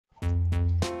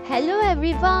Hello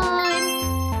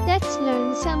everyone! Let's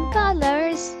learn some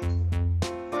colors.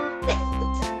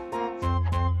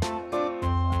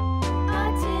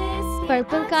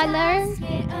 Purple color,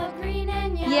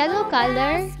 yellow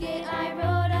color,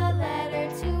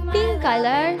 pink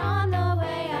color,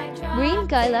 green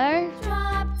color,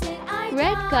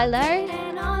 red color,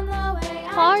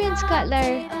 orange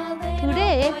color.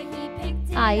 Today,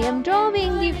 I am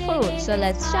drawing the fruit. So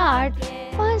let's start.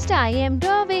 First, I am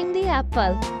drawing the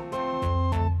apple.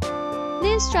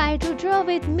 Please try to draw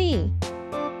with me.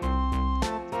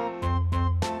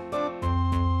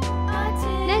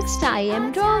 Next, I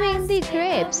am drawing the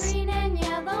grapes.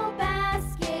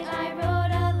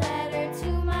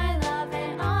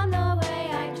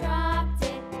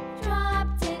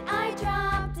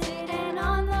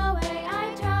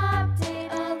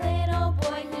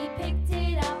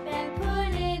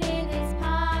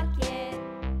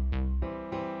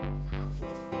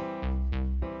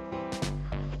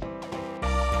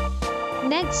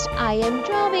 Next, I am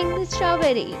drawing the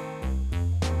strawberry.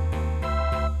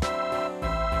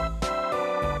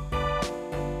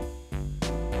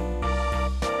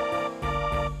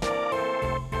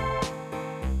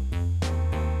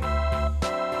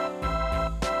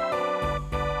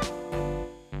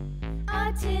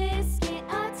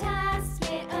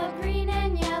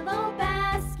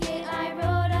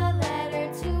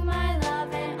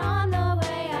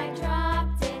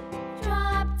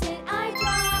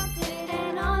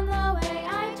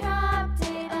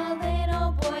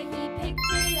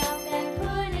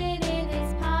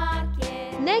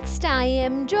 Next, I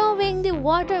am drawing the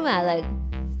watermelon.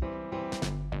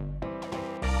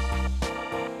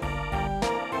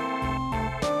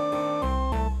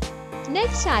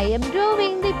 Next, I am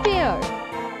drawing the pear.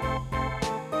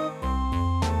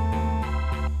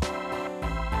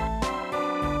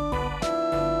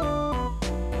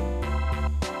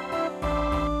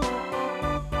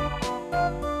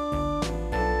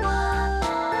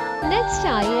 Next,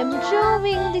 I am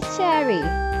drawing the cherry.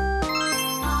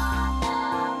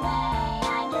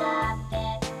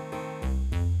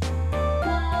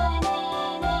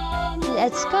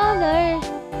 Let's color.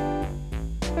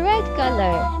 Red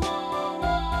color.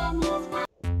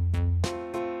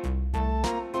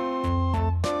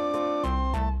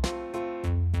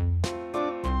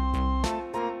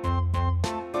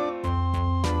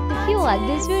 If you like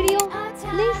this video,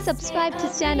 please subscribe to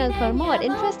the channel for more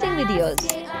interesting videos.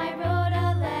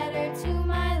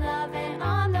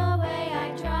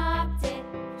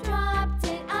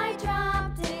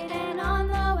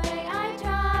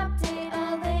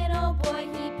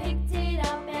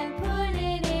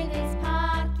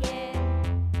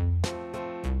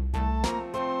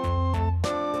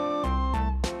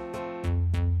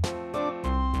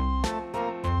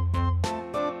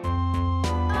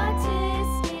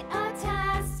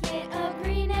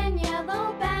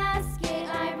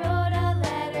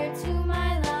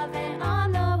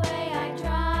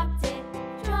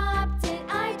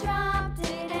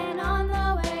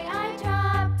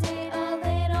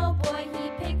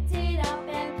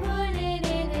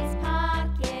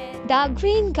 Dark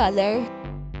green color.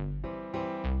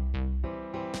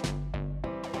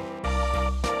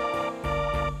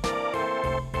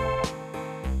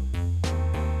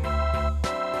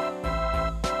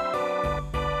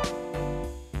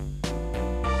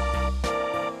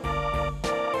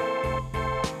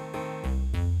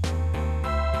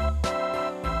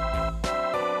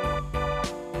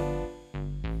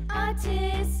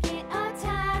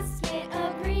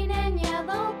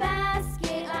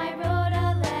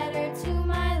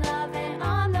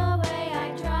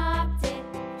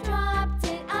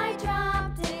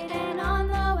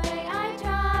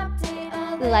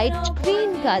 Light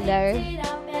green color.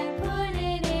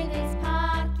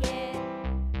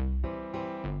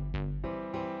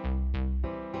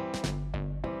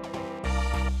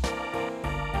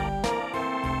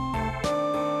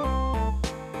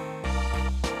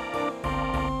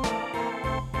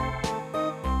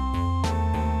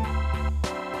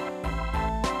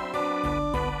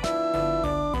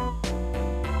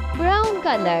 Brown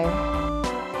color.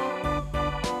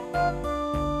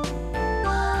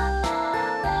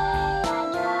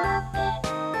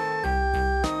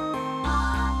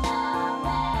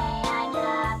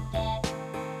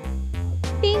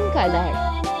 Pink color.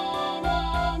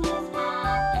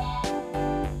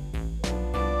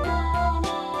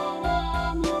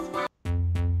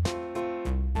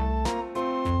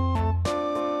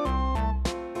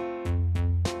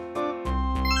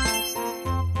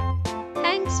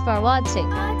 Thanks for watching.